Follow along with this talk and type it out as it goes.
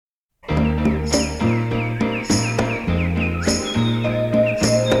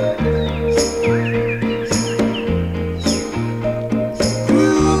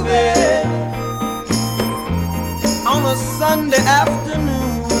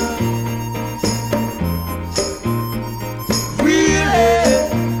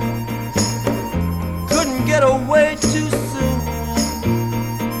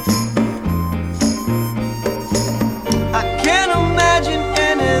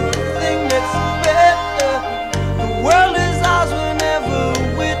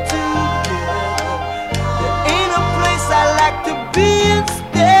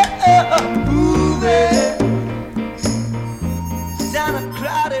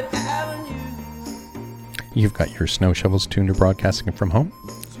You've got your snow shovels tuned to broadcasting from home.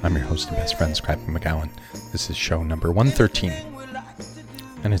 I'm your host and best friend, Scrappy McGowan. This is show number 113,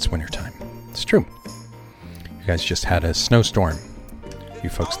 and it's wintertime. It's true. You guys just had a snowstorm. You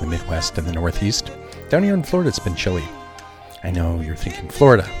folks in the Midwest and the Northeast. Down here in Florida, it's been chilly. I know you're thinking,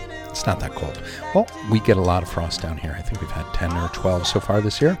 Florida, it's not that cold. Well, we get a lot of frost down here. I think we've had 10 or 12 so far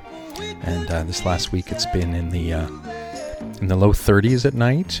this year. And this last week, it's been in the low 30s at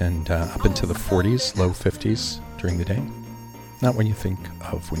night and up into the 40s, low 50s during the day. Not what you think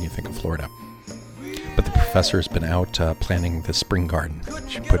of when you think of Florida. But the professor has been out planting the spring garden.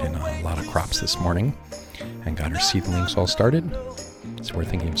 She put in a lot of crops this morning and got her seedlings all started. So we're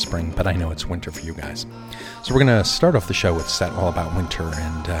thinking of spring, but I know it's winter for you guys. So we're going to start off the show with set all about winter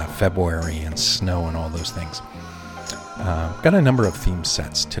and February and snow and all those things. Got a number of theme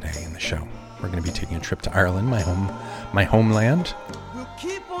sets today in the show. We're going to be taking a trip to Ireland, my homeland.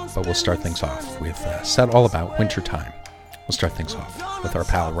 But we'll start things off with a set all about wintertime. We'll start things off with our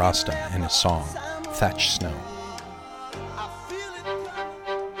pal Rasta and his song, Thatch Snow.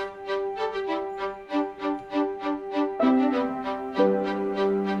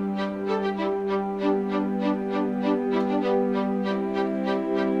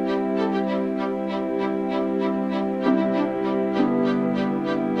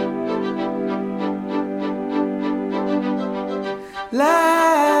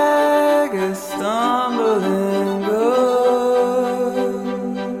 Like a stumbling ghost,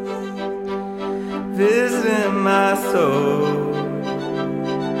 visiting my soul.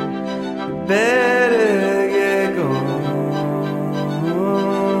 You better get going.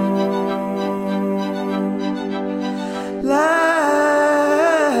 Like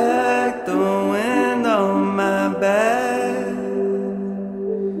the wind on my back,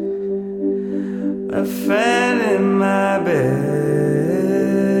 a fan in my bed.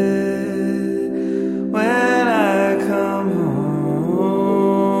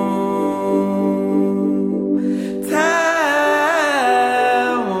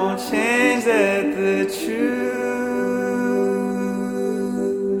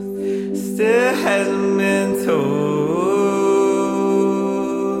 Hasn't been told,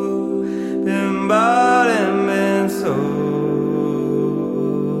 been bought and been sold.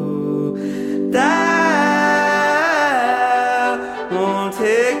 That won't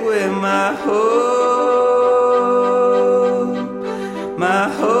take away my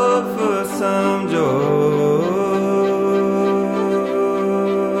hope for some joy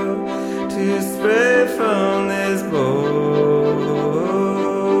to spread from this bowl.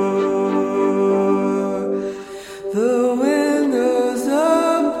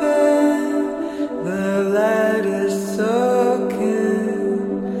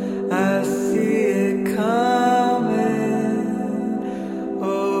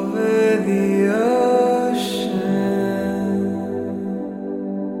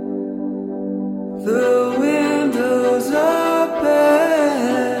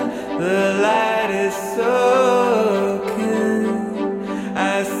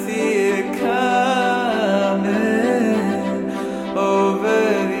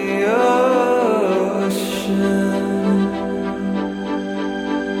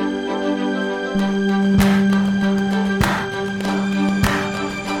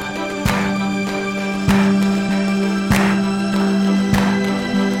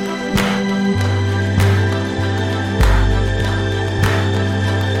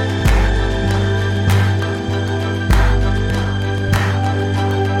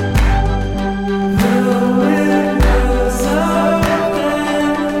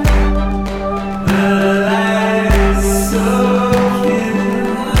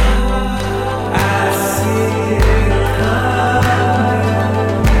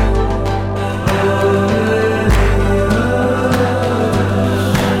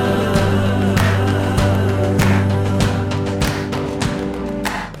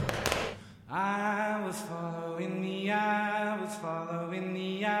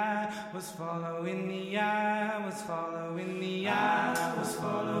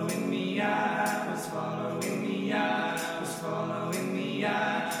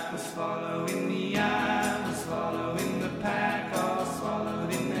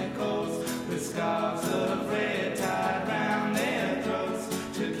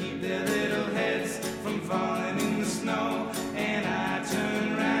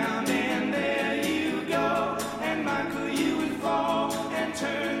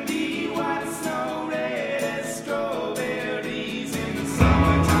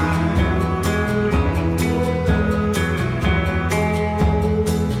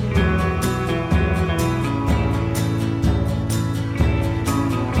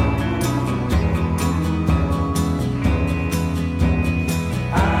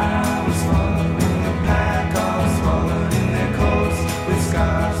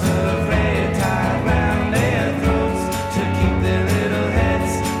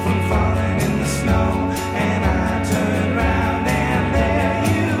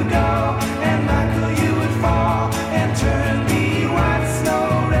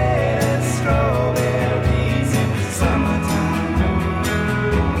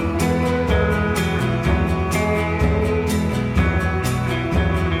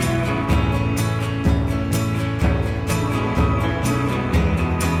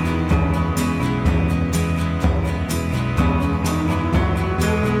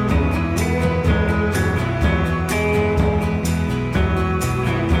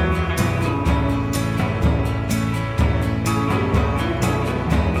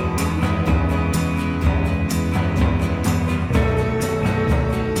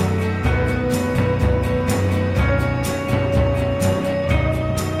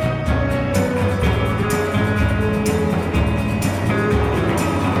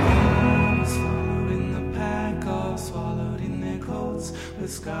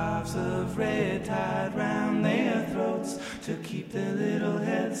 scarves of red tied round their throats to keep their little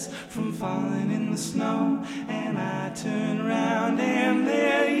heads from falling in the snow. And I turn round and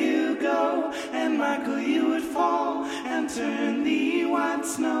there you go, and Michael, you would fall and turn the white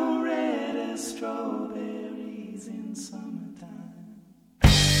snow red as strawberries in summertime.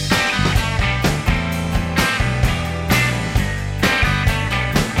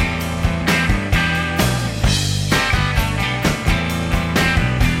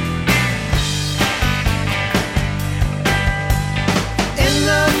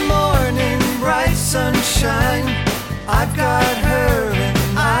 Sunshine, I've got her and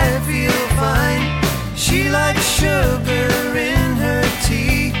I feel fine. She likes sugar in her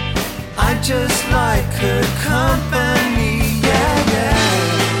tea, I just like her company. Yeah, yeah,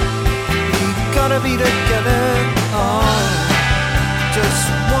 we gotta be together, oh, just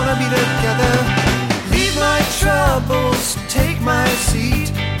wanna be together. Leave my troubles, take my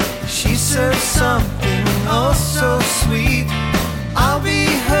seat. She serves something oh so sweet. I'll be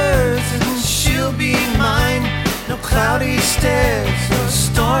hers and she'll be mine. No cloudy stairs or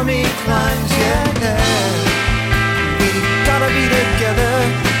stormy climbs. Yeah, yeah, we gotta be together.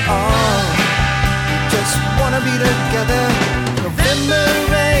 Oh, just wanna be together. November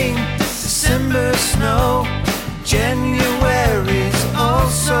rain, December snow, January's oh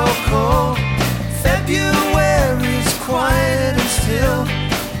so cold, February's quiet and still,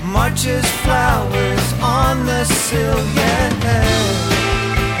 March's flowers on the sill. Yeah,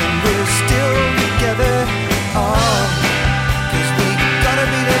 and we're still together, oh, 'cause we gotta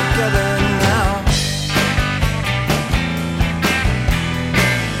be together now.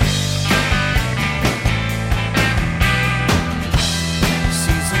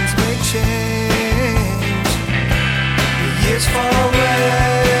 Seasons may change, the years fall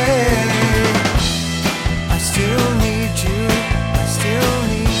away, I still need you, I still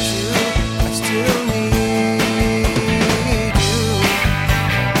need you, I still need you.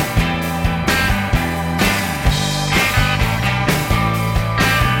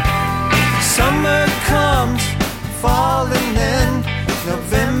 Summer comes, fall, and then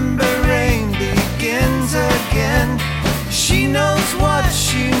November rain begins again. She knows what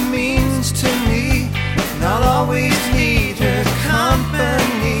she means to me, and I'll always need her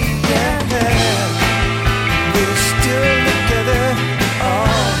company. Yeah, we're still together,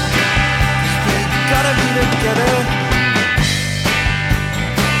 oh, 'cause we gotta be together.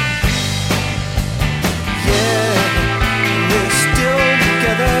 Yeah, we're still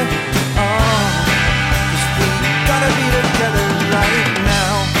together, oh, 'cause we gotta be together right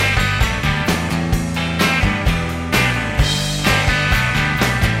now.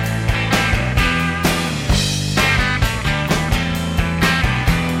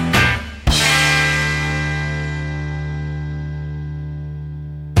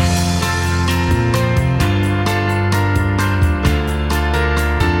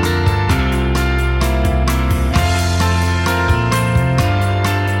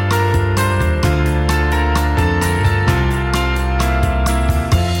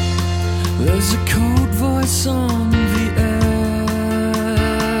 There's a cold voice on the air.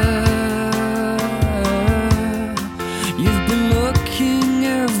 You've been looking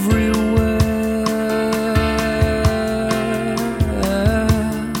everywhere.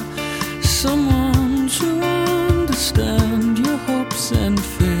 Someone to understand your hopes and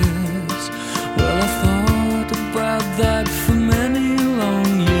fears. Well, I thought about that for many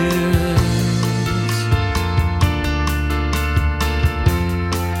long years.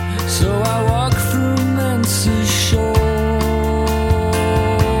 So I walk through Nancy's shore.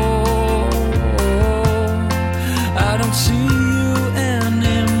 I don't see you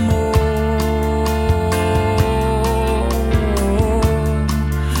anymore.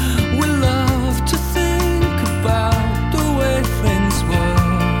 We love to think about the way things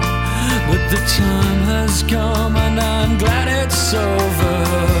were, but the time has come and I'm glad it's over.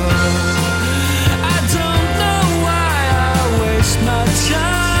 I don't know why I waste my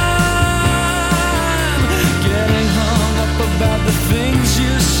time getting hung up about the things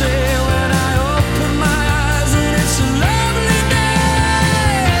you say when I open my eyes and it's a lovely day.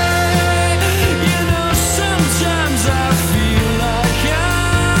 You know, sometimes I feel like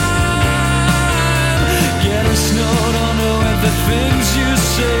I'm getting snowed under with the things you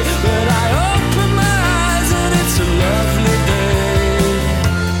say, but I open my eyes and it's a lovely day.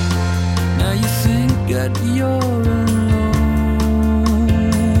 Now you think that you're alone,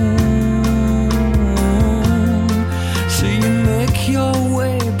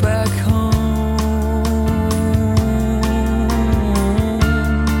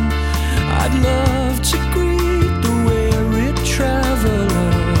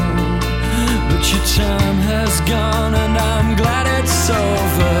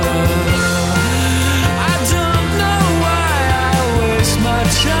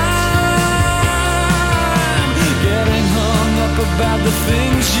 about the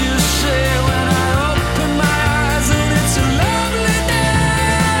things you say when I open my eyes and it's a lovely day.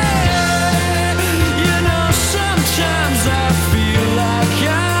 You know, sometimes I feel like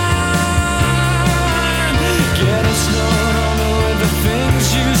I'm getting snowed under with the things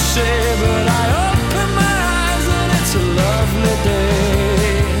you say, but I open my eyes and it's a lovely day.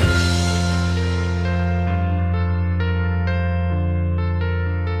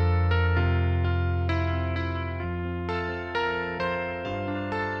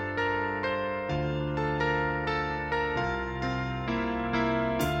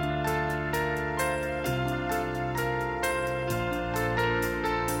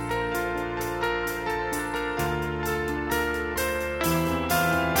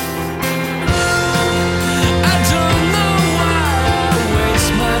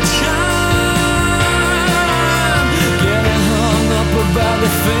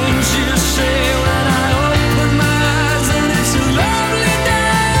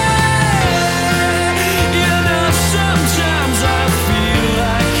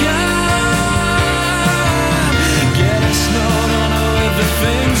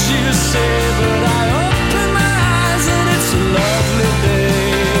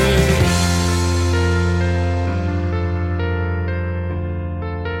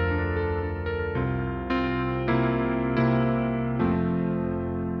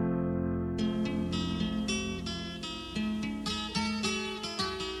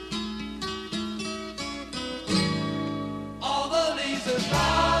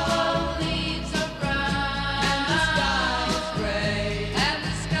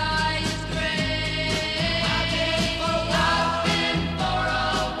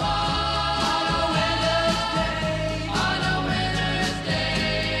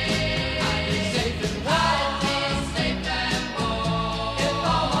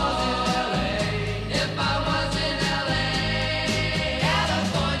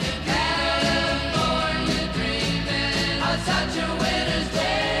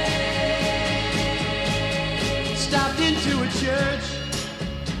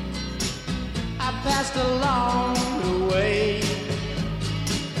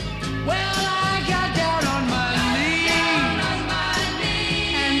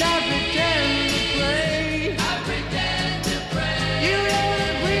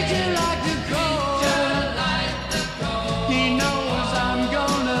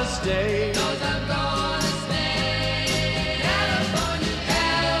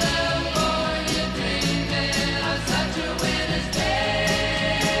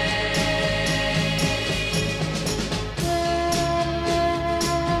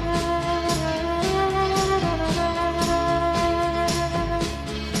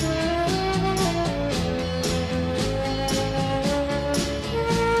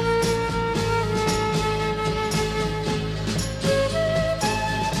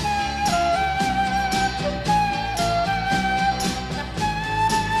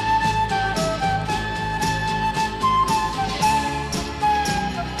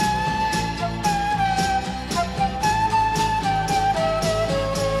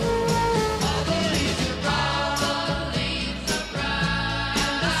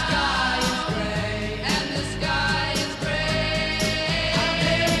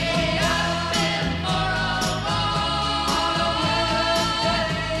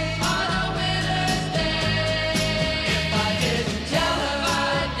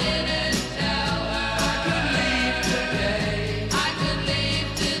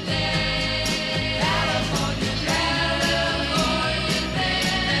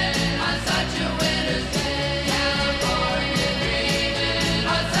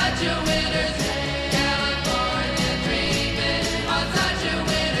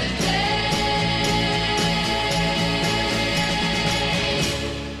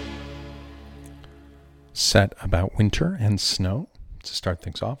 Set about winter and snow. To start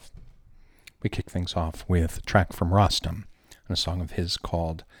things off, we kick things off with a track from Rostam and a song of his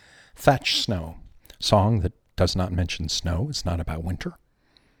called Thatch Snow. A song that does not mention snow. It's not about winter,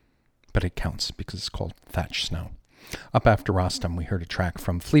 but it counts because it's called Thatch Snow. Up after Rostam, we heard a track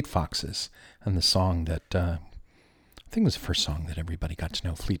from Fleet Foxes and the song that I think was the first song that everybody got to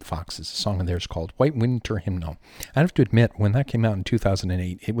know Fleet Foxes. A song of theirs called White Winter Hymnal. I have to admit, when that came out in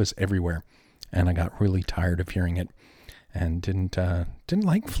 2008, it was everywhere. And I got really tired of hearing it and didn't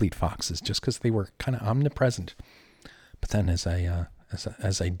like Fleet Foxes just because they were kind of omnipresent. But then as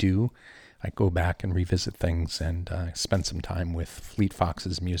I do, I go back and revisit things and spend some time with Fleet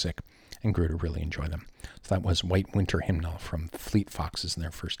Foxes music and grew to really enjoy them. So that was White Winter Hymnal from Fleet Foxes in their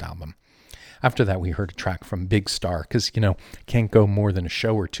first album. After that, we heard a track from Big Star because, can't go more than a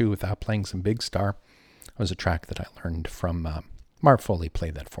show or two without playing some Big Star. It was a track that I learned from Marv Foley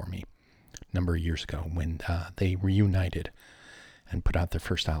played that for me a number of years ago when they reunited and put out their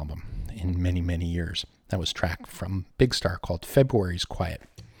first album in many, many years. That was a track from Big Star called February's Quiet.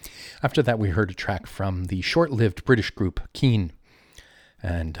 After that, we heard a track from the short-lived British group Keane,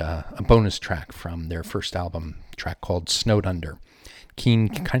 and a bonus track from their first album, a track called Snowed Under. Keane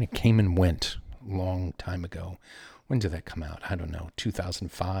kind of came and went a long time ago. When did that come out? I don't know,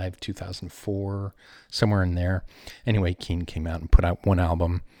 2005, 2004, somewhere in there. Anyway, Keane came out and put out one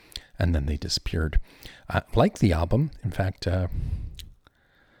album, and then they disappeared. I like the album. In fact,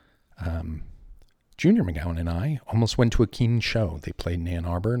 Junior McGowan and I almost went to a Keane show. They played in Ann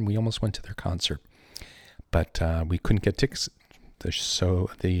Arbor, and we almost went to their concert. But we couldn't get tickets. The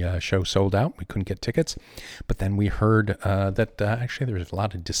show sold out. We couldn't get tickets. But then we heard that actually there was a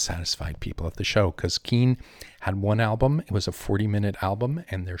lot of dissatisfied people at the show because Keane had one album. It was a 40-minute album,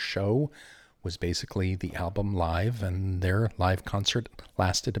 and their show was basically the album live, and their live concert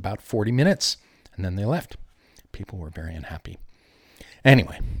lasted about 40 minutes, and then they left. People were very unhappy.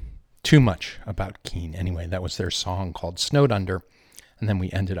 Anyway, too much about Keane. Anyway, that was their song called Snowed Under, and then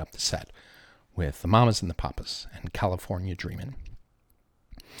we ended up the set with the Mamas and the Papas and California Dreamin'.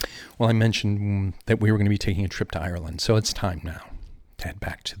 Well, I mentioned that we were going to be taking a trip to Ireland, so it's time now to head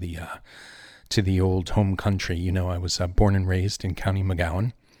back to the old home country. You know, I was born and raised in County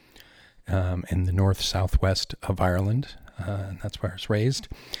Magowan, in the north-southwest of Ireland, and that's where I was raised.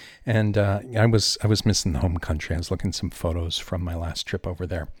 And I was missing the home country. I was looking at some photos from my last trip over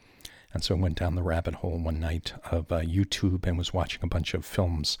there. And so I went down the rabbit hole one night of YouTube and was watching a bunch of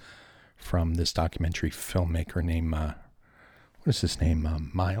films from this documentary filmmaker named, what is his name?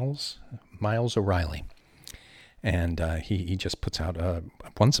 Miles O'Reilly. And he just puts out,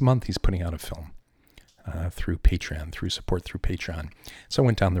 once a month he's putting out a film through Patreon, through Patreon. So I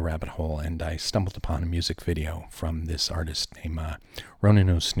went down the rabbit hole and I stumbled upon a music video from this artist named Ronan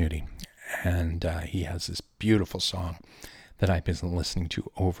O'Snooty. And he has this beautiful song that I've been listening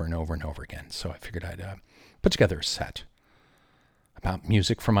to over and over and over again. So I figured I'd put together a set about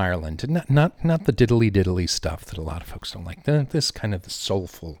music from Ireland, and not the diddly stuff that a lot of folks don't like. This kind of the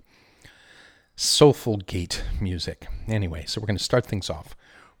soulful gate music. Anyway, so we're going to start things off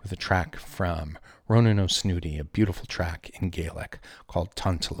with a track from Ronan O'Snooty, a beautiful track in Gaelic called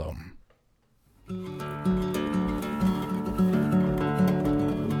Tantalum.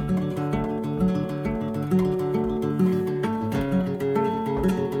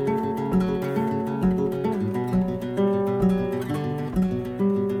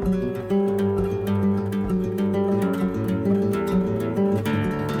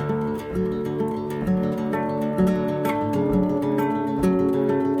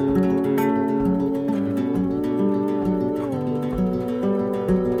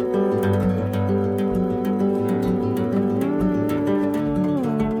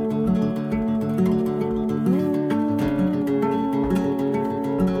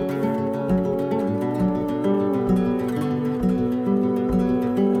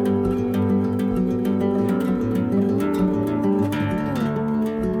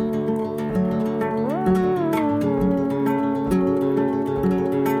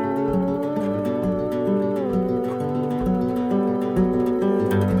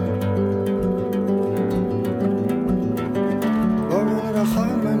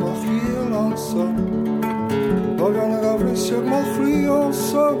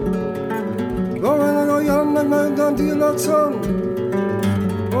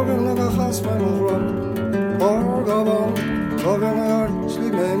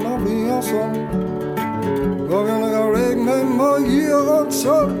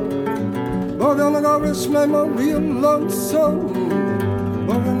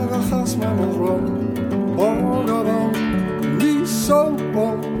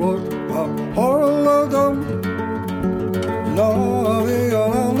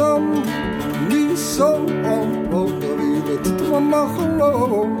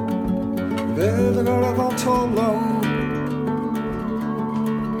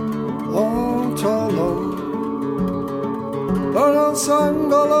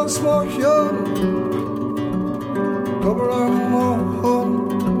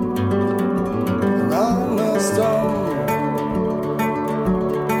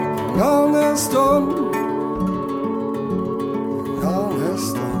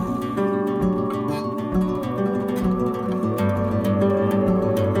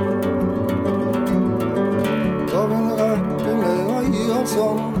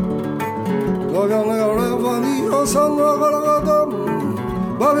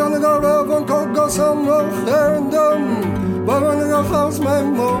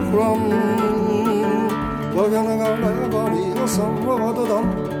 We're gonna go some water done.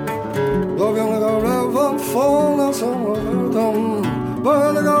 Looking like a river, falling some water done.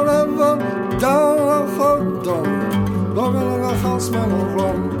 Burning like a river, down a foot done. Looking like a houseman of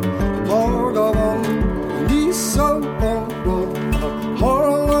rum. Lord of them, these some road,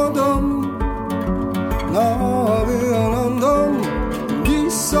 horror done. Now we are undone.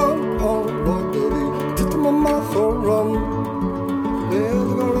 These some road, did my mouth or rum.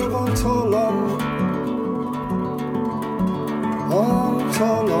 They'll go river too long. Oh,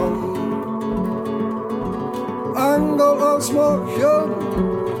 too long. Angle of smoke, yeah.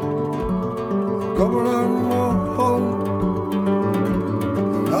 Go around more home.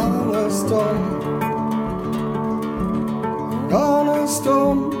 Gone is done. Gone is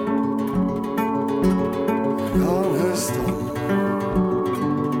done. Gone is done.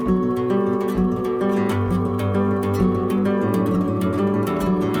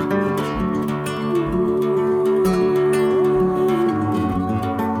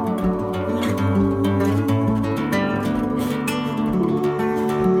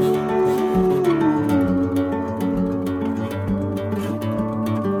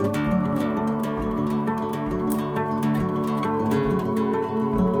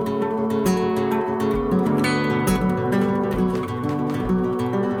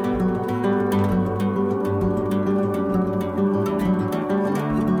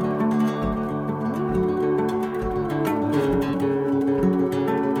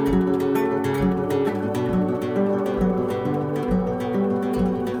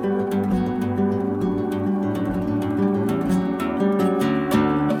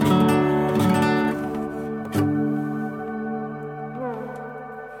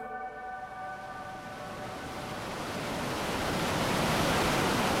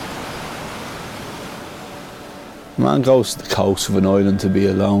 A man goes to the coast of an island to be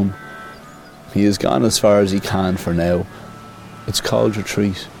alone. He has gone as far as he can for now. It's called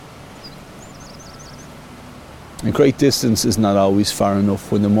retreat. A great distance is not always far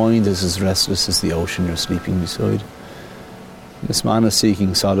enough when the mind is as restless as the ocean you're sleeping beside. This man is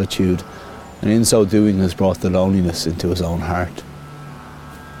seeking solitude, and in so doing has brought the loneliness into his own heart.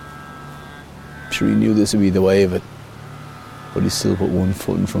 I'm sure he knew this would be the way of it, but he still put one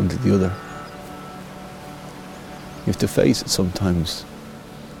foot in front of the other. You have to face it sometimes.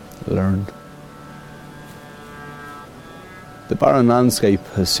 Learn. The barren landscape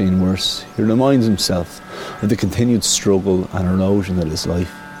has seen worse. He reminds himself of the continued struggle and erosion that is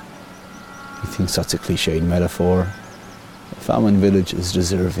life. He thinks that's a cliched metaphor. A famine village is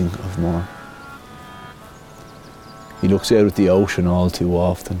deserving of more. He looks out at the ocean all too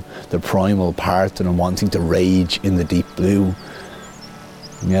often, the primal part in him wanting to rage in the deep blue.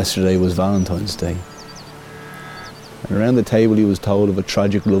 And yesterday was Valentine's Day. And around the table he was told of a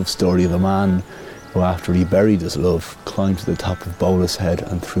tragic love story of a man who, after he buried his love, climbed to the top of Bola's Head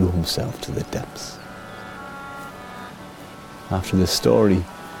and threw himself to the depths. After this story,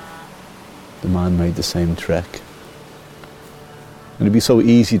 the man made the same trek. And it'd be so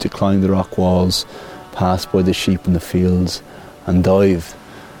easy to climb the rock walls, pass by the sheep in the fields, and dive,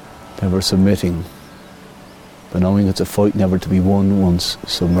 never submitting, but knowing it's a fight never to be won once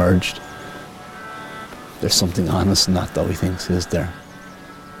submerged. There's something honest in that, though, he thinks, is there?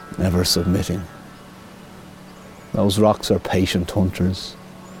 Never submitting. Those rocks are patient hunters.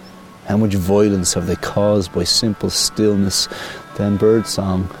 How much violence have they caused by simple stillness, then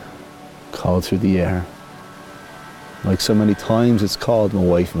birdsong called through the air. Like so many times it's called him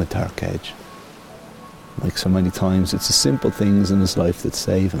away from a dark edge. Like so many times it's the simple things in his life that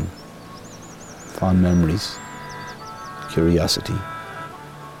save him. Fond memories, curiosity.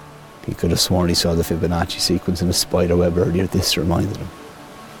 He could have sworn he saw the Fibonacci sequence in a spider web earlier. This reminded him.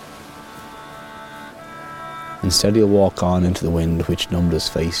 Instead he'll walk on into the wind which numbed his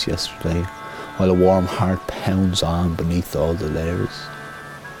face yesterday, while a warm heart pounds on beneath all the layers.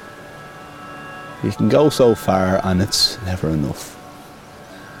 You can go so far and it's never enough.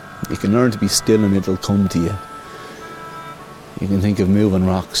 You can learn to be still and it'll come to you. You can think of moving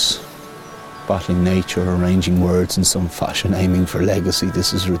rocks, battling nature, arranging words in some fashion, aiming for legacy.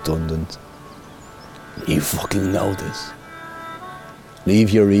 This is redundant. You fucking know this. Leave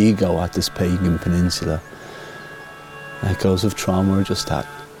your ego at this pagan peninsula. Echoes of trauma are just that.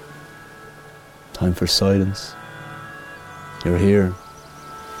 Time for silence. You're here.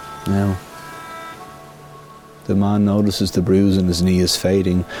 Now. The man notices the bruise in his knee is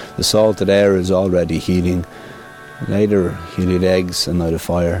fading. The salted air is already healing. Later he'll eat eggs and light a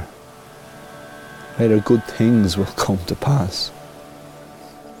fire. Later good things will come to pass.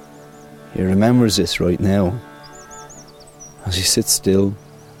 He remembers this right now, as he sits still,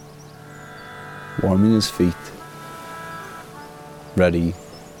 warming his feet, ready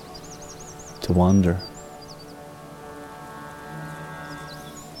to wander.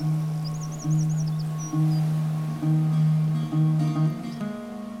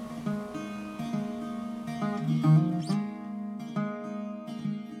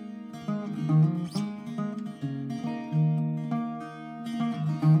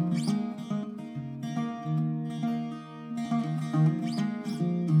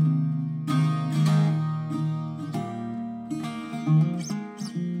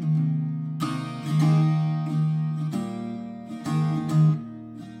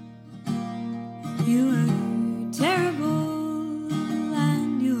 You were terrible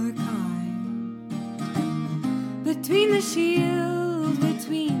and you were kind. Between the shield,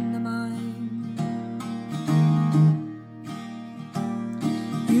 between the mind.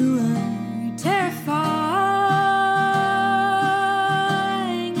 You were terrifying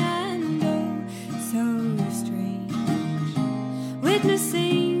and oh so strange.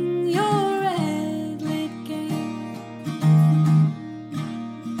 Witnessing your red lit game.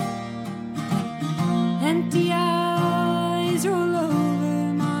 Empty eyes roll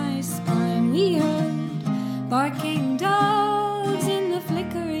over my spine. We heard barking dogs in the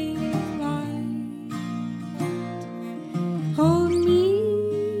flickering light. Hold me,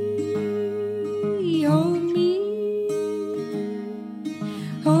 hold me,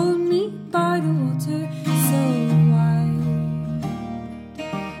 hold me by the water so wide.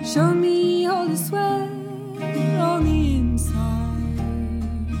 Show me all the sweat on the inside.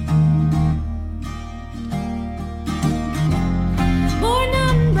 Born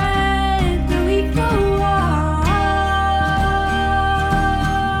and bred, the weak go wise.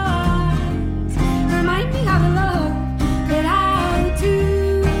 Remind me how to love, but how to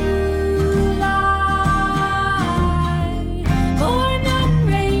lie. Born and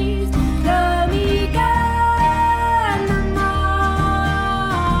raised, the meek and the mild.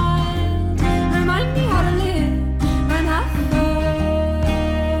 Remind me how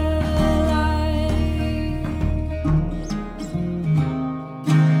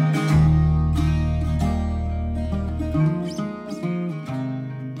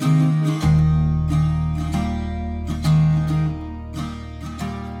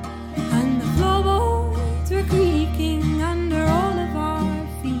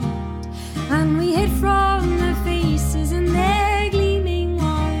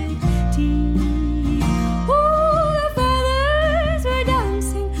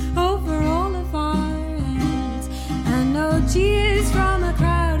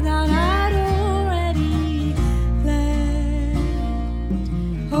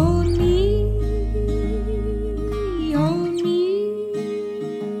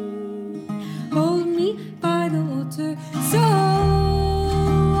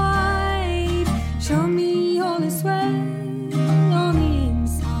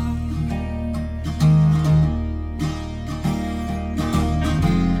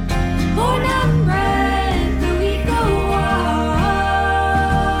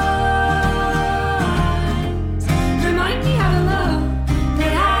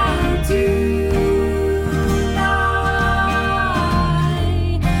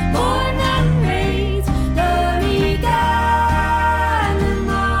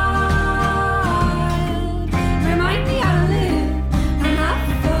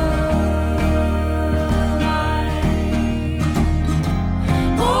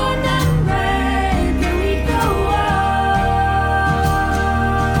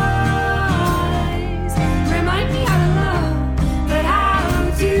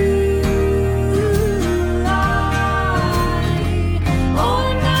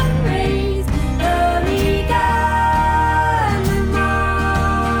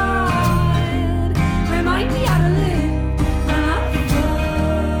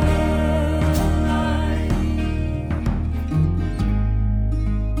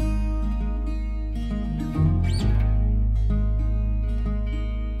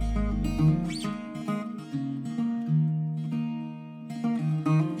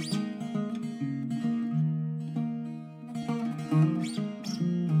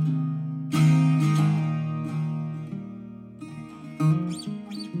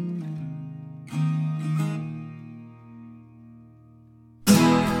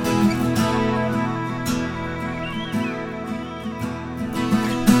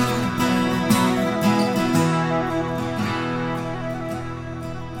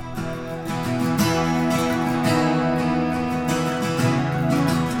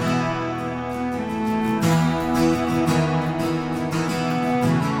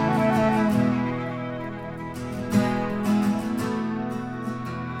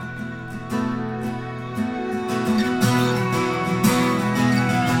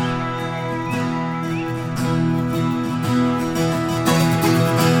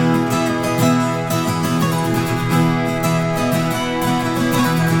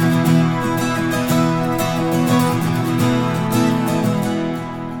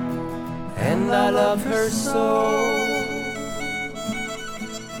and I love her so.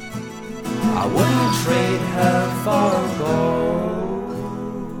 I wouldn't trade her for gold.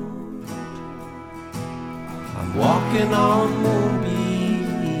 I'm walking on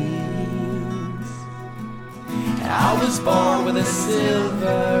moonbeams. I was born with a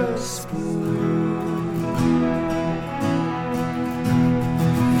silver spoon.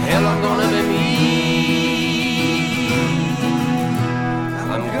 Hell, I'm gonna be me.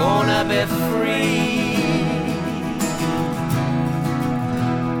 I'm gonna be free.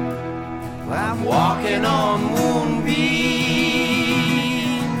 I'm walking on moonbeams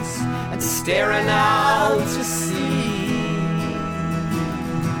and staring out to sea.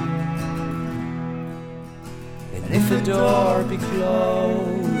 And if a door be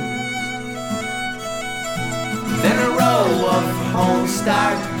closed, then a row of homes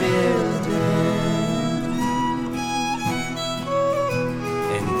start building.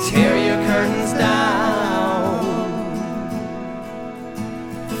 And tear your curtains down.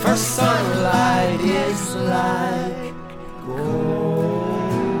 For sunlight is like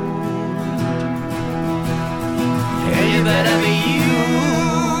gold. Hey, you better be you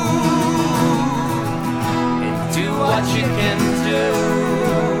and do what you can do.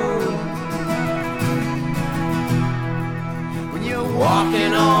 When you're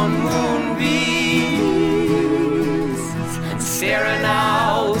walking on moonbeams and staring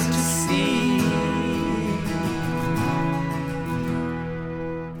out to sea.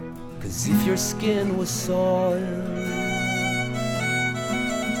 If your skin was soiled,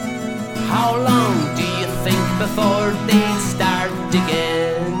 how long do you think before they'd start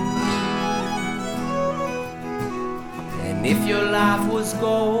digging? And if your life was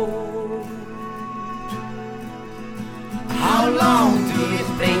gold, how long do you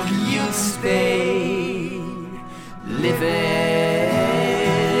think you'd stay living?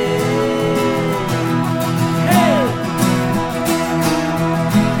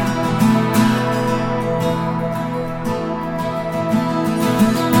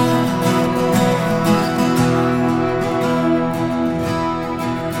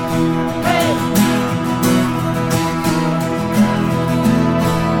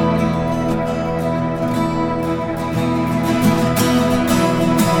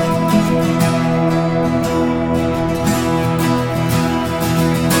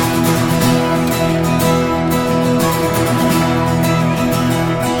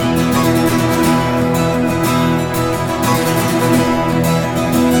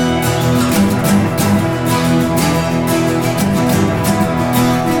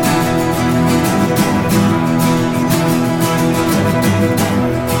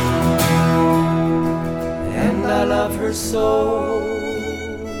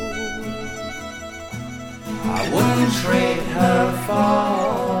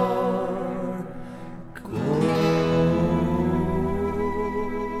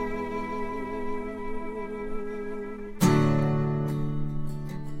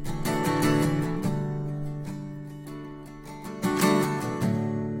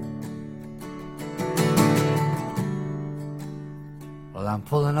 Well, I'm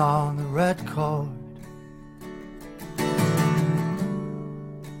pulling on the red cord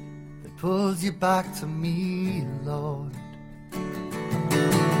that pulls you back to me, Lord,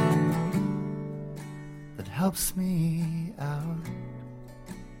 that helps me out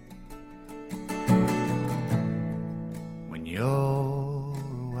when you're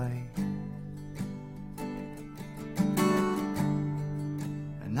away.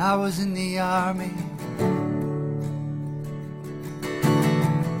 And I was in the army.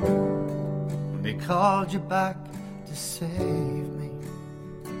 They called you back to save me,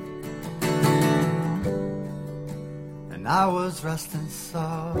 and I was resting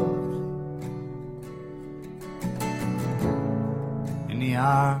softly in the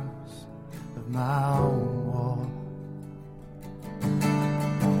arms of my own war.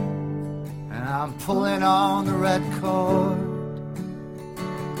 And I'm pulling on the red cord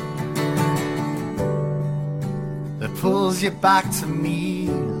that pulls you back to me,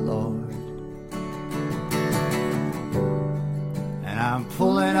 Lord. I'm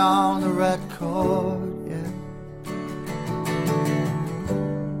pulling on the red cord, yeah,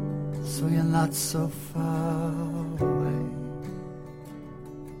 so you're not so far away.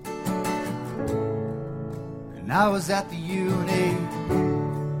 And I was at the uni,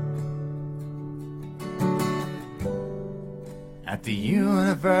 at the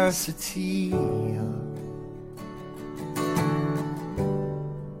University of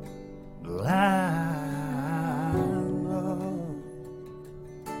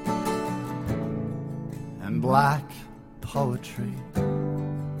black poetry,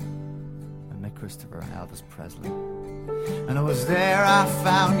 and they Christopher and Elvis Presley. And it was there I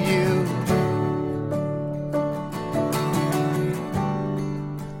found you.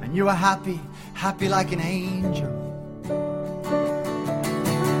 And you were happy, happy like an angel.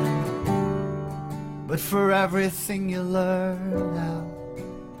 But for everything you learn now,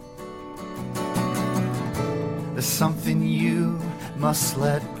 there's something you must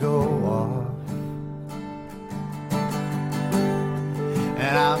let go of.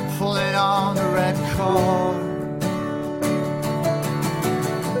 And I'm pulling on the red cord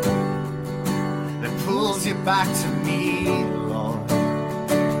that pulls you back to me, Lord.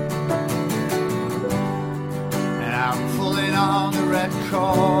 And I'm pulling on the red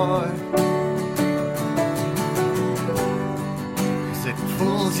cord, 'cause it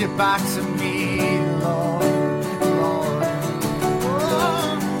pulls you back to me, Lord, Lord.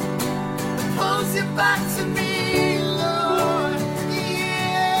 Oh, it pulls you back to me.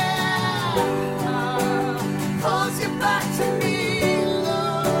 Back to me,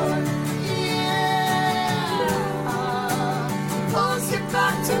 Lord, yeah. Pulls you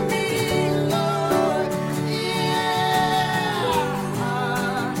back to me, Lord, yeah.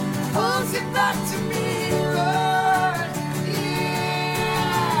 Pulls you back to me, Lord,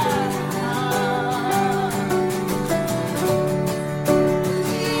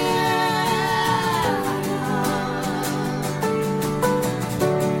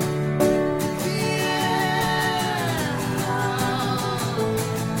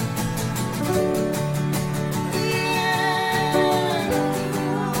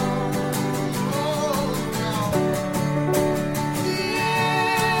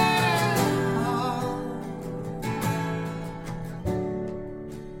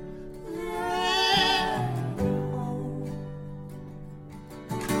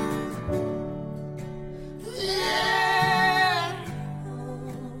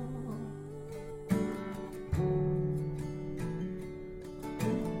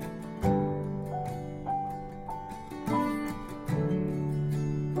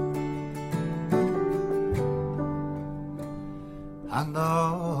 And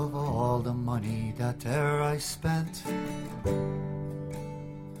of all the money that there I spent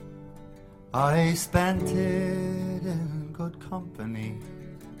it in good company.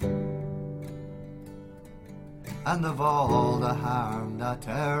 And of all the harm that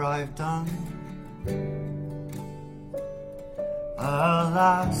there I've done,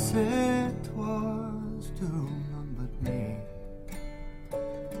 alas, it was to none but me.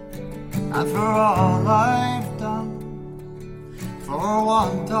 And for all I've done, for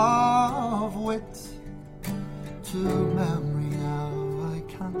want of wit, to memory now I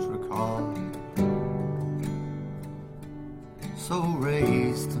can't recall. So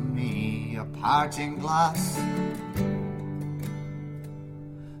raise to me a parting glass.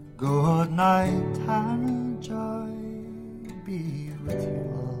 Good night and joy be with you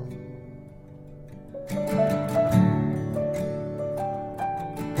all.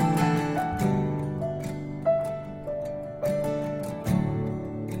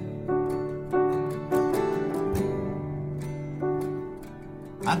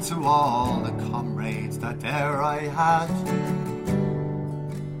 And to all the comrades that there I had,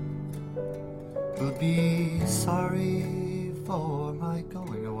 who'll be sorry for my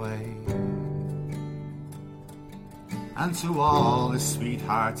going away. And to all the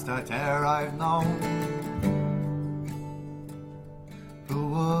sweethearts that there I've known, who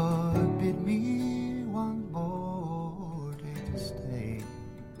would bid me one more day to stay.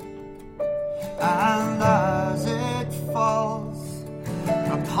 And as it falls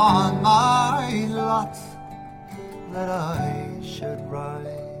upon my lot that I should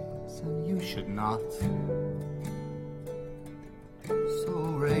rise and you should not, so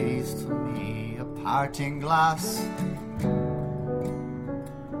raise to me a parting glass.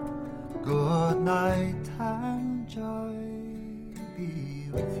 Good night and joy be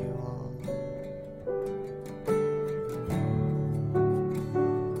with you all.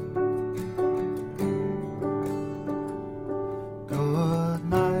 Good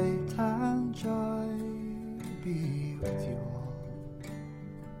night and joy be with you all.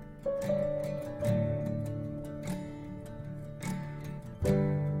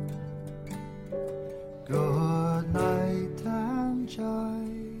 Good night and joy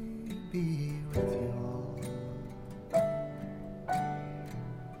be with you all.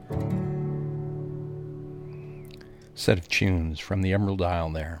 Set of tunes from the Emerald Isle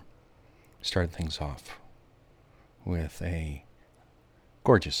there. Started things off with a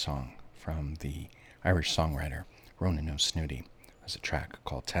gorgeous song from the Irish songwriter Ronan O'Snooty. There's a track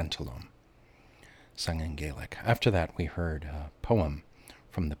called Tantalum, sung in Gaelic. After that, we heard a poem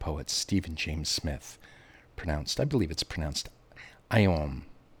from the poet Stephen James Smith, I believe it's pronounced Iom,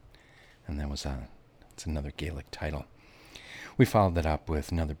 and it's another Gaelic title. We followed that up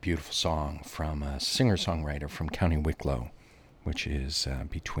with another beautiful song from a singer-songwriter from County Wicklow, which is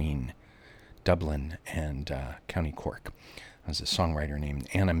between Dublin and County Cork. There's a songwriter named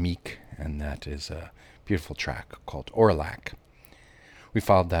Anna Meek, and that is a beautiful track called Orlac. We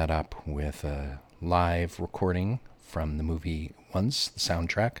followed that up with a live recording from the movie Once, the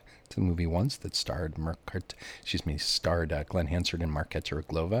soundtrack to the movie Once, that starred Glenn Hansard and Markéta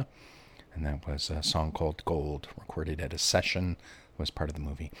Irglova, and that was a song called Gold, recorded at a session, was part of the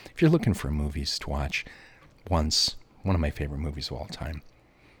movie. If you're looking for movies to watch, Once, one of my favorite movies of all time.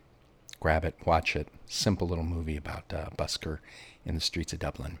 Grab it, watch it. Simple little movie about a busker in the streets of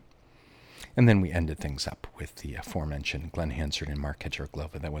Dublin. And then we ended things up with the aforementioned Glenn Hansard and Markéta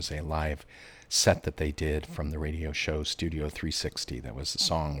Irglova. That was a live set that they did from the radio show Studio 360. That was the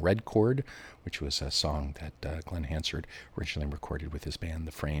song Red Chord, which was a song that Glenn Hansard originally recorded with his band,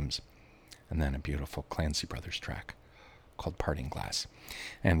 The Frames. And then a beautiful Clancy Brothers track called Parting Glass.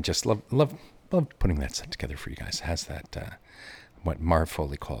 And just love putting that set together for you guys. It has that, what Marv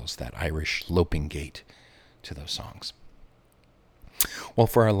Foley calls that Irish loping gait to those songs. Well,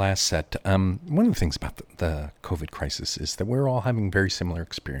 for our last set, one of the things about the COVID crisis is that we're all having very similar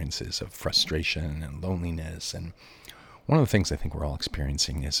experiences of frustration and loneliness. And one of the things I think we're all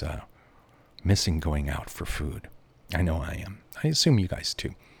experiencing is missing going out for food. I know I am. I assume you guys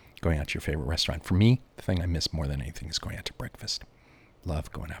too. Going out to your favorite restaurant. For me, the thing I miss more than anything is going out to breakfast.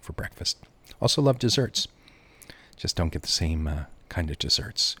 Love going out for breakfast. Also love desserts. Just don't get the same kind of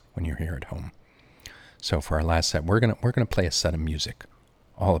desserts when you're here at home. So for our last set, we're gonna play a set of music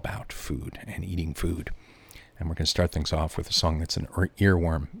all about food and eating food. And we're going to start things off with a song that's an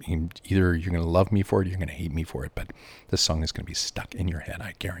earworm. Either you're going to love me for it or you're going to hate me for it, but this song is going to be stuck in your head,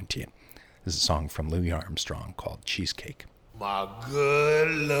 I guarantee it. This is a song from Louis Armstrong called Cheesecake. My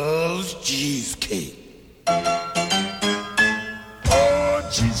girl loves cheesecake. Oh,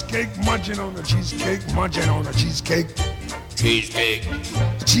 cheesecake, munching on the cheesecake, munching on the cheesecake. Cheesecake.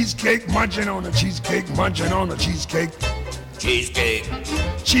 Cheesecake, munching on the cheesecake, munching on the cheesecake. Cheesecake.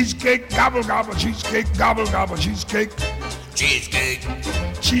 Cheesecake, gobble, gobble, cheesecake, gobble, gobble, cheesecake. Cheesecake.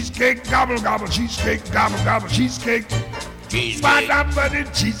 Cheesecake, gobble, gobble, cheesecake, gobble, gobble, cheesecake.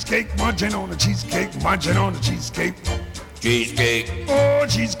 Cheesecake. Cheesecake, munching on the cheesecake, munching on the cheesecake. Cheesecake. Oh,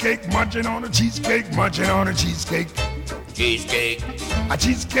 cheesecake, munching on the cheesecake, munching on the cheesecake. Cheesecake. A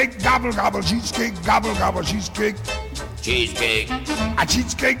cheesecake, gobble, gobble, cheesecake, gobble, gobble, cheesecake. Cheesecake. A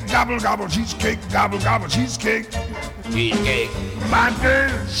cheesecake, gobble, gobble, cheesecake, gobble, gobble, cheesecake. Cheesecake. My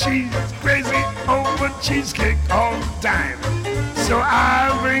girl, she's crazy over cheesecake all the time. So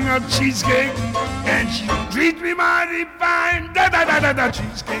I bring her cheesecake and she treats me mighty fine. Da da da da da.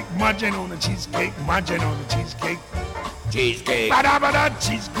 Cheesecake, munching on the cheesecake, munching on the cheesecake. Cheesecake. Ba da ba da.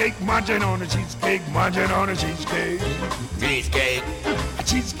 Cheesecake, munching on the cheesecake, munching on the cheesecake. Cheesecake. A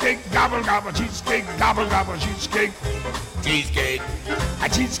cheesecake, gobble gobble, cheesecake, gobble gobble, cheesecake. Cheesecake. A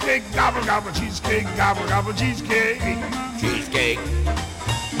cheesecake, gobble gobble, cheesecake, gobble gobble, cheesecake. Cheesecake.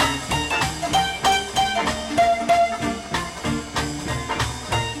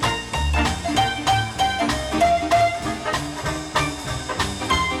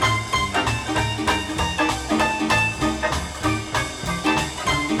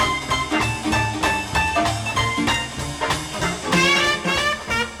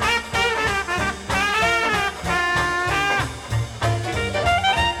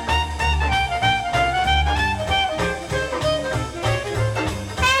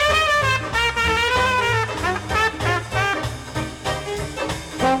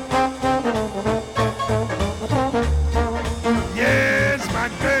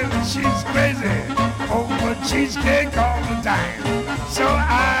 Cheesecake all the time. So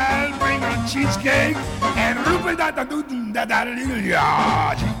I'll bring her cheesecake and cheesecake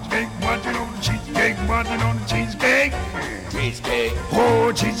munching on the cheesecake, munching on the cheesecake. Cheesecake.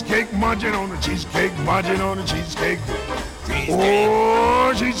 Oh, cheesecake munching on the cheesecake, munching on the cheesecake. Cheesecake.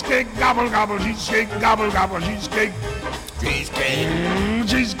 Oh, cheesecake gobble gobble, cheesecake gobble gobble, cheesecake. Cheesecake.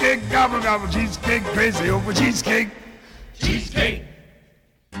 Cheesecake gobble gobble, cheesecake crazy over cheesecake. Cheesecake.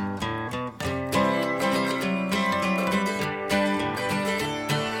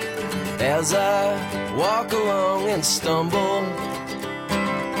 As I walk along and stumble,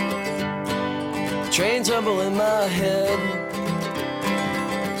 trains rumble in my head.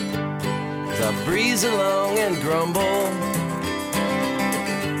 As I breeze along and grumble,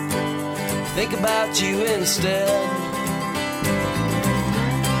 think about you instead.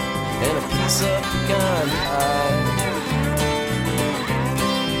 And a piece of pecan pie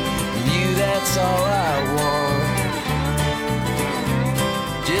that's all I want.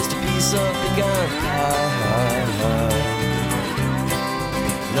 Just a piece of pecan pie.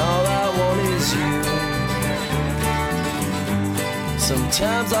 And all I want is you.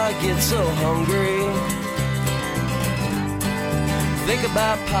 Sometimes I get so hungry, think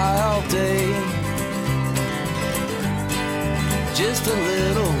about pie all day. Just a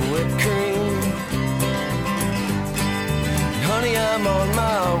little whipped cream. Honey, I'm on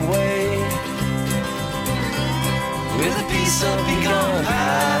my way with a piece of pecan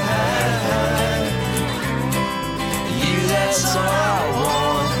pie. You, that's all I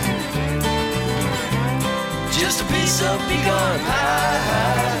want. Just a piece of pecan pie.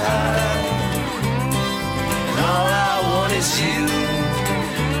 And all I want is you.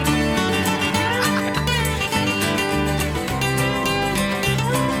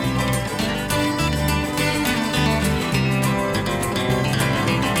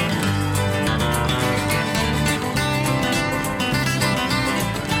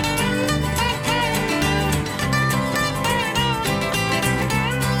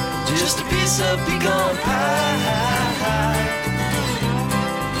 Of pecan pie.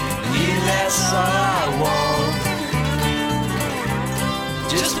 You, that's all I want.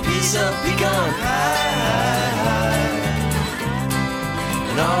 Just a piece of pecan pie.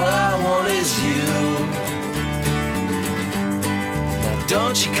 And all I want is you. Now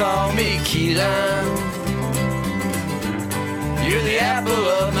don't you call me key lime. You're the apple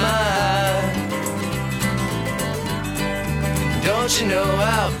of my eye. Don't you know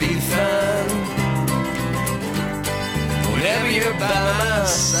I'll be fine whenever you're by my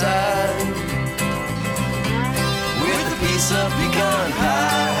side with a piece of pecan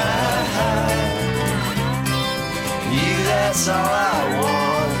pie. You, that's all I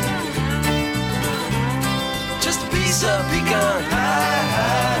want. Just a piece of pecan pie.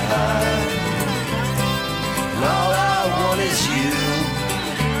 And all I want is you.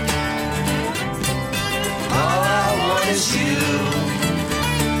 All I want is you.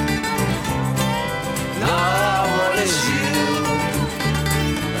 All I want is you.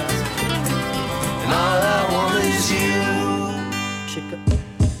 And all I want is you. Chica.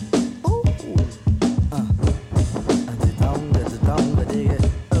 Ooh.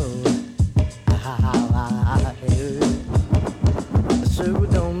 The super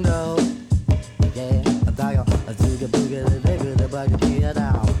don't know. Yeah, I took a boogie, the bucket, get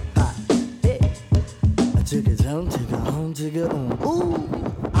down. I took it home, took it home.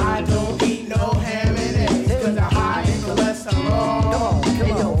 Ooh. I don't eat no ham and eggs, cause I'm high in cholesterol. Come on, hey,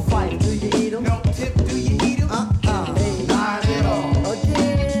 yo, fight, do you eat them? No tip, do you eat them? Hey. Not at all.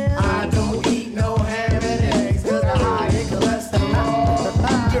 Again. I don't eat no ham and eggs, cause I'm high in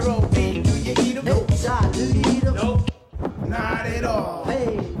cholesterol. Zero B, do you eat them? Hey, shot, do you eat them? Nope, not at all.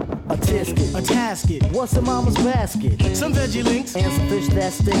 Hey. A tisket, A tasket, what's in mama's basket? some veggie links. And some fish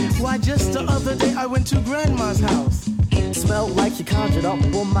that stinks. Why, just the other day I went to grandma's house. Smelled like she conjured up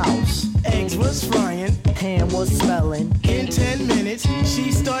a mouse. Eggs was frying. Ham was smelling. In 10 minutes,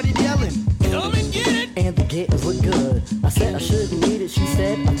 she started yelling, come and get it! And the kittens look good. I said I shouldn't eat it. She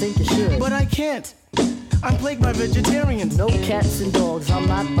said, I think you should. But I can't. I'm plagued by vegetarians. No cats and dogs, I'm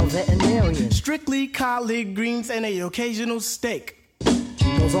not a veterinarian. Strictly collard greens and a occasional steak.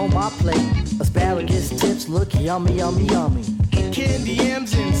 Goes on my plate. Asparagus tips look yummy, yummy, yummy. Candy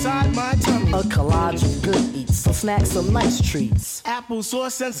yams inside my tummy. A collage of good eats, some snacks, some nice treats.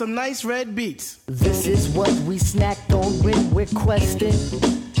 Applesauce and some nice red beets. This is what we snacked on when we're questing.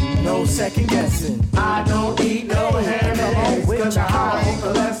 No second guessing. I don't eat no ham and eggs, cause I'm high in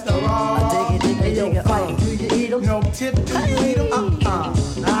cholesterol. I dig it, dig it. Do you eat them? No tip, do you eat them?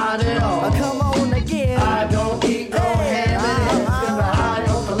 Not at all. Come on again. I don't eat no ham and eggs, cause I'm high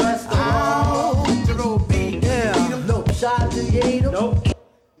on cholesterol. Zero B, eat them? No shot, do you eat them? Nope,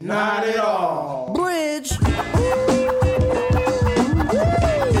 not at all. Bridge.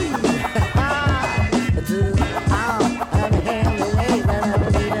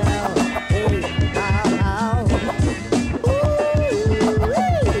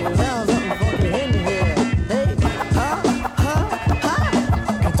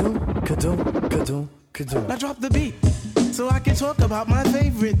 Now drop the beat so I can talk about my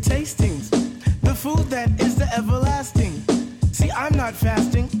favorite tastings. The food that is the everlasting. See, I'm not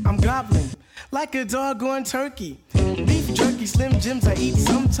fasting, I'm gobbling like a doggone turkey. Beef jerky, Slim Jims I eat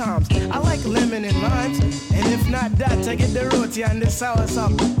sometimes. I like lemon and limes, and if not that, I get the roti and the sour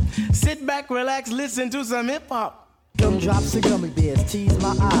sauce. Sit back, relax, listen to some hip hop. Gumdrops and gummy bears tease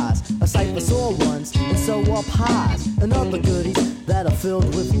my eyes. A sight for sore ones and so are pies and other goodies that are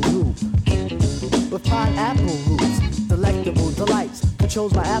filled with glue. With pineapple roots, delectable delights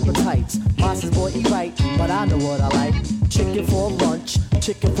controls my appetites. Monsters, boy, eat right, but I know what I like. Chicken for lunch,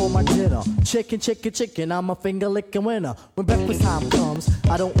 chicken for my dinner. Chicken, chicken, chicken, I'm a finger-licking winner. When breakfast time comes,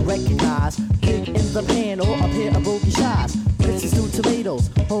 I don't recognize pig in the pan or a pair of bogey shies. Pizza, stewed tomatoes,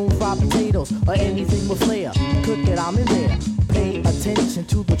 home-fried potatoes, or anything with flair. Cook it, I'm in there. Pay attention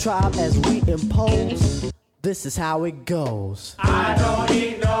to the tribe as we impose. This is how it goes. I don't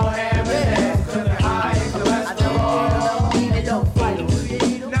eat no ham and eggs, 'cause they're high in cholesterol. I don't eat it, don't fight it. Do you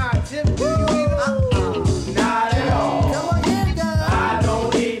eat 'em? Nah, Tim, do you eat 'em? Not at all. Come on, yeah, girl. I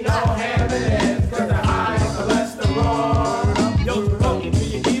don't eat no ham and eggs, 'cause they're high in cholesterol. Yo, Jerome, do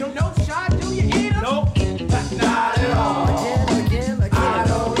you eat 'em? No, Shot, do you eat 'em? Nope, not at all. Again. I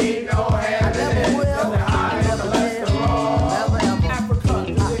don't eat no ham and eggs, 'cause they're high in cholesterol. Never, ever. Africa,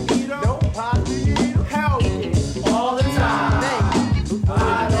 do you eat 'em? Nope. Pop, do you eat 'em? Hell yeah, all the time.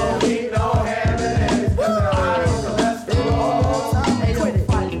 I don't eat no ham and eggs, 'cause they're high in cholesterol. Hey, quit it.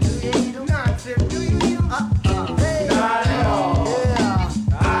 Nah, Tim, do you eat 'em? Not at all.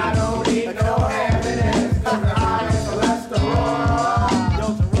 I don't eat no ham and eggs, 'cause they're high in cholesterol. Yo,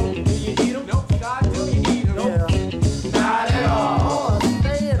 Jerome, do you eat 'em? Nope. Shot, do you eat 'em? Not at all.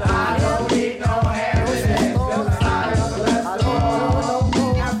 I don't eat no ham and eggs, 'cause they're high in cholesterol.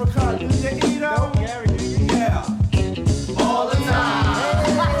 Africa, do you eat 'em? Gary, do you eat 'em? Yeah, all the time.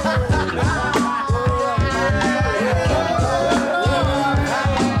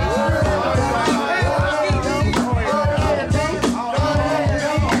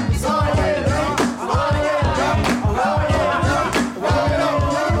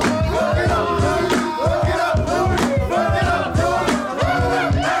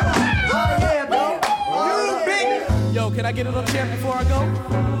 Yo, can I get a little chant before I go?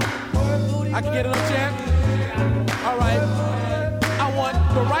 I can get a little chant? All right. I want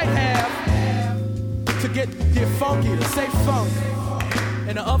the right half to get funky, to say funk.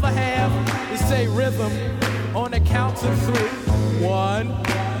 And the other half to say rhythm on the count of 3. 1,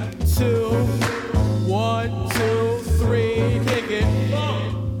 2, 1, 2, 3, kick it.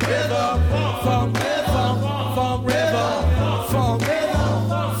 Rhythm, funk, funk, funk, rhythm, funk,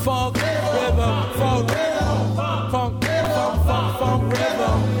 funk, rhythm, funk, funk, funk, funk, funk,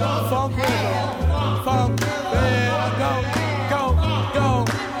 rhythm, funk, rhythm, funk, yeah, go,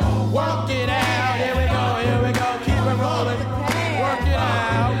 work it out, here we go, keep it rolling, work it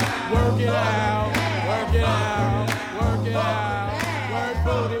out, work it out, work it out, work it out, word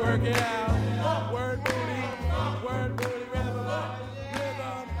booty, work it out, word booty, rhythm,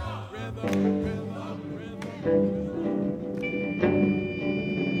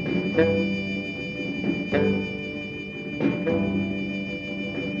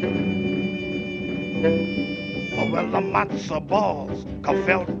 Oh, well, the matzo balls,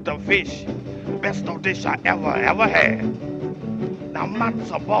 gefilte fish, best of dish I ever had. Now,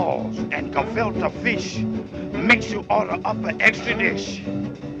 matzo balls and gefilte fish makes you order up an extra dish.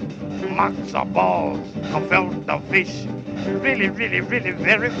 Matzo balls, gefilte fish, really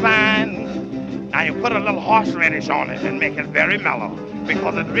very fine. Now, you put a little horseradish on it and make it very mellow,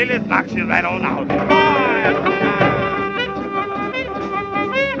 because it really knocks you right on out.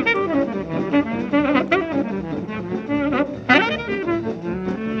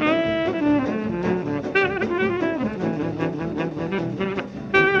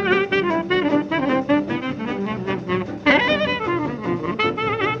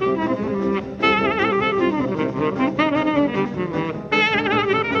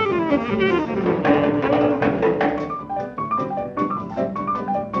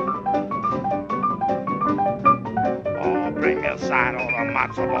 Bring me a side on the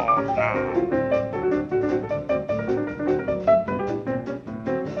matzo balls now.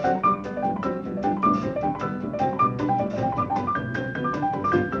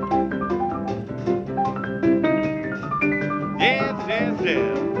 Yes.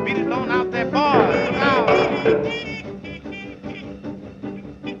 Beat it on out there, boys. Now.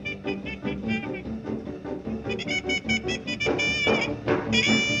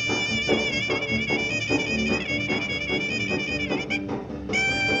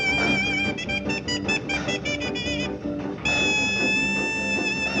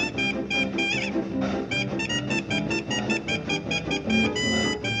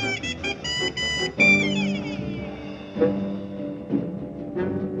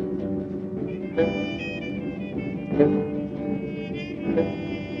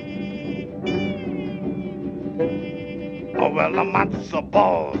 Oh, well, the matzo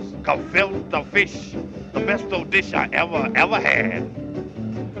balls, gefilte fish, the best old dish I ever had.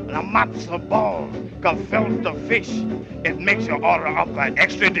 The matzo balls, gefilte fish, it makes you order up an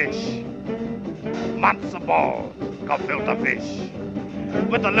extra dish. Matzo balls, gefilte fish.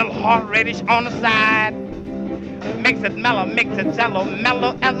 with a little horseradish on the side. Makes it mellow, makes it jello,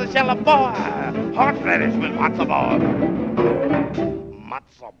 mellow as a jello boy. Horseradish with matzo balls.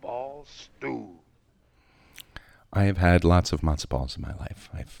 Matzo ball stew. I have had lots of matzo balls in my life.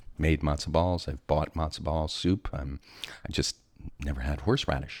 I've made matzo balls. I've bought matzo ball soup. I just never had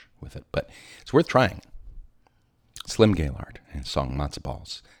horseradish with it, but it's worth trying. Slim Gaillard and his song Matzo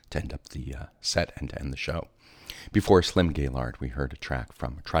Balls to end up the set and to end the show. Before Slim Gaillard, we heard a track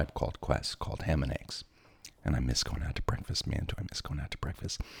from A Tribe Called Quest called Ham and Eggs. And I miss going out to breakfast. Man, do I miss going out to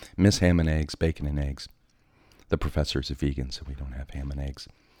breakfast. Miss ham and eggs, bacon and eggs. The professor's a vegan, so we don't have ham and eggs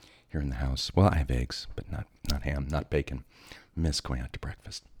here in the house. Well, I have eggs, but not ham, not bacon. Miss going out to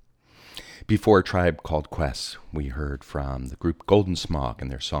breakfast. Before A Tribe Called Quest, we heard from the group Golden Smog and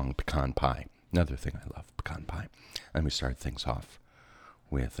their song Pecan Pie. Another thing I love, pecan pie. And we started things off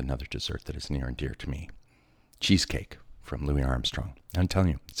with another dessert that is near and dear to me. Cheesecake from Louis Armstrong. I'm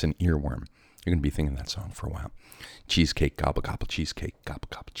telling you, it's an earworm. You're going to be thinking that song for a while. Cheesecake, gobble, gobble, cheesecake, gobble,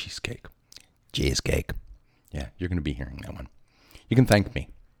 gobble, cheesecake. Cheesecake. Yeah, you're going to be hearing that one. You can thank me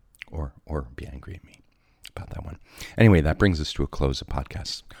or be angry at me about that one. Anyway, that brings us to a close of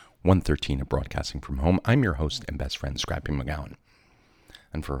podcast 113 of Broadcasting from Home. I'm your host and best friend, Scrappy McGowan.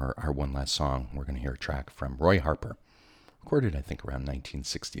 And for our one last song, we're going to hear a track from Roy Harper, recorded, I think, around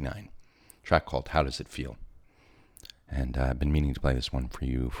 1969. A track called How Does It Feel? And I've been meaning to play this one for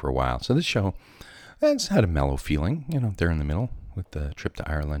you for a while. So this show has had a mellow feeling, there in the middle with the trip to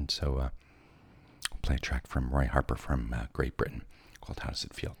Ireland. So I'll play a track from Roy Harper from Great Britain called How Does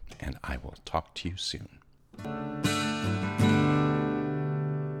It Feel? And I will talk to you soon.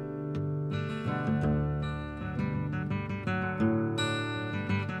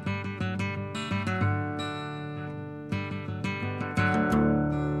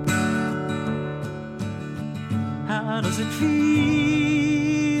 How does it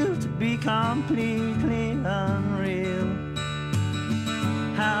feel to be completely unreal?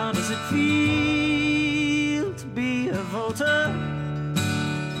 How does it feel to be a voter?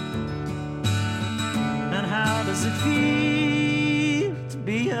 And how does it feel to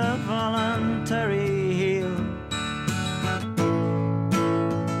be a voluntary heel?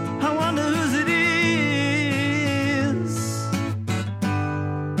 I wonder whose it is.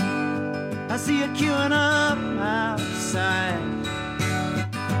 I see it queuing up outside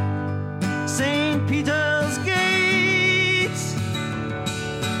St. Peter's Gate.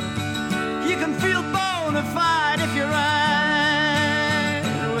 You can feel bona fide if you're right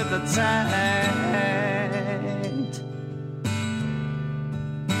with the tide,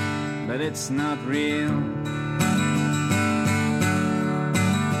 but it's not real.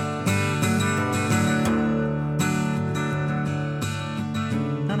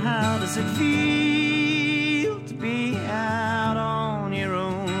 And how does it feel to be out on your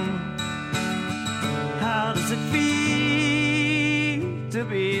own? How does it feel to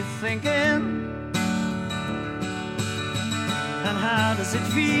be thinking? And how does it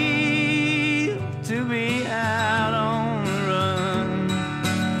feel to be out on the run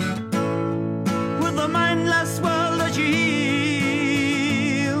with a mindless world at your heels?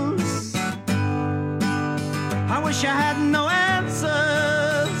 I wish I had no answers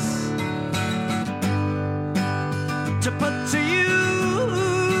to put to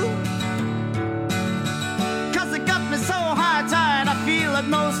you, 'cause it got me so high-tied I feel that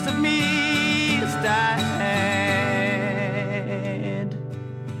most of me is died.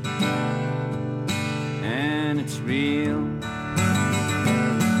 And it's real.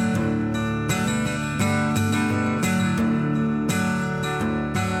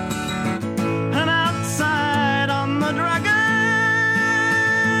 And outside on the dragon,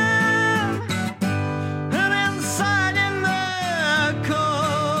 and inside in the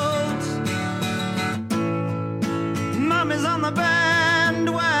cold, Mommy's on the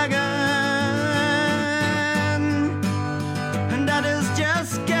bandwagon, and Daddy's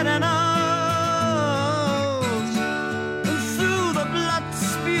just getting old. And through the blood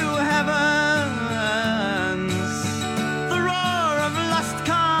spew heavens, the roar of lust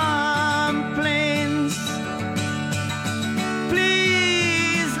complains.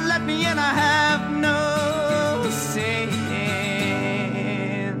 Please let me in, I have no sin.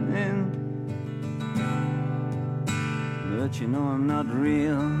 But you know I'm not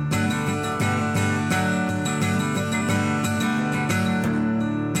real.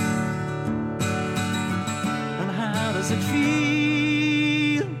 And how does it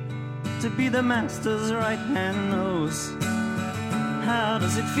feel to be the master's right-hand nose? How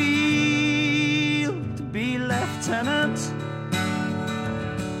does it feel to be lieutenant?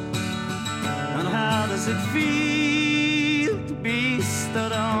 And how does it feel to be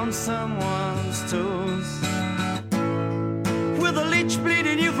stood on someone's toes with a leech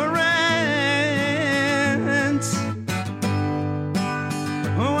bleeding you for rent.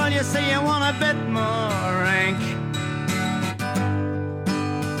 Well, you say you want a bit more rank.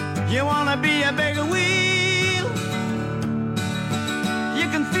 You want to be a bigger wheel. You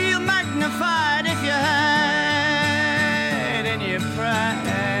can feel magnified if you hide in your pride.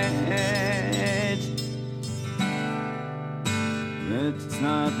 But it's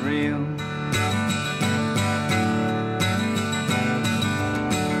not real.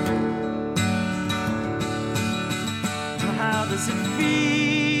 How does it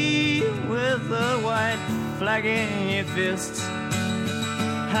feel with the white flag in your fist?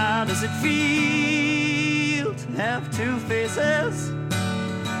 How does it feel to have two faces?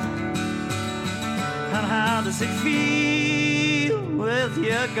 And how does it feel with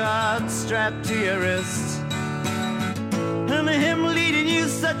your God strapped to your wrist? And him leading you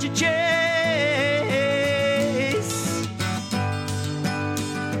such a chase.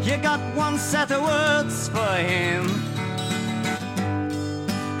 You got one set of words for him,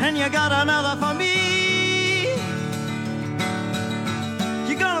 and you got another for me.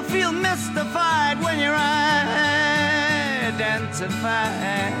 You're gonna feel mystified when you're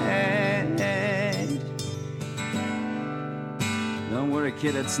identified. Don't worry,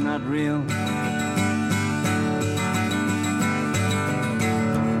 kid, it's not real.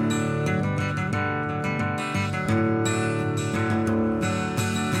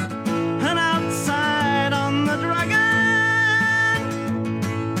 And outside on the dragon,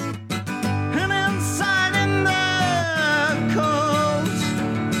 and inside in the cold,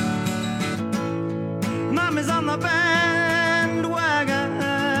 Mommy's on the bandwagon,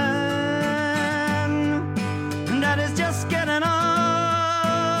 and Daddy's just getting old.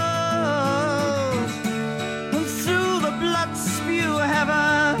 And through the blood spew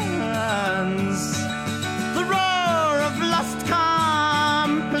heavens, the roar of lust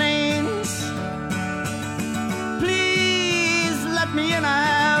complains. Please let me in, I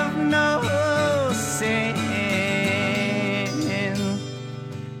have no sin.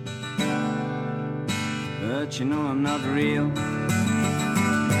 But you know I'm not real.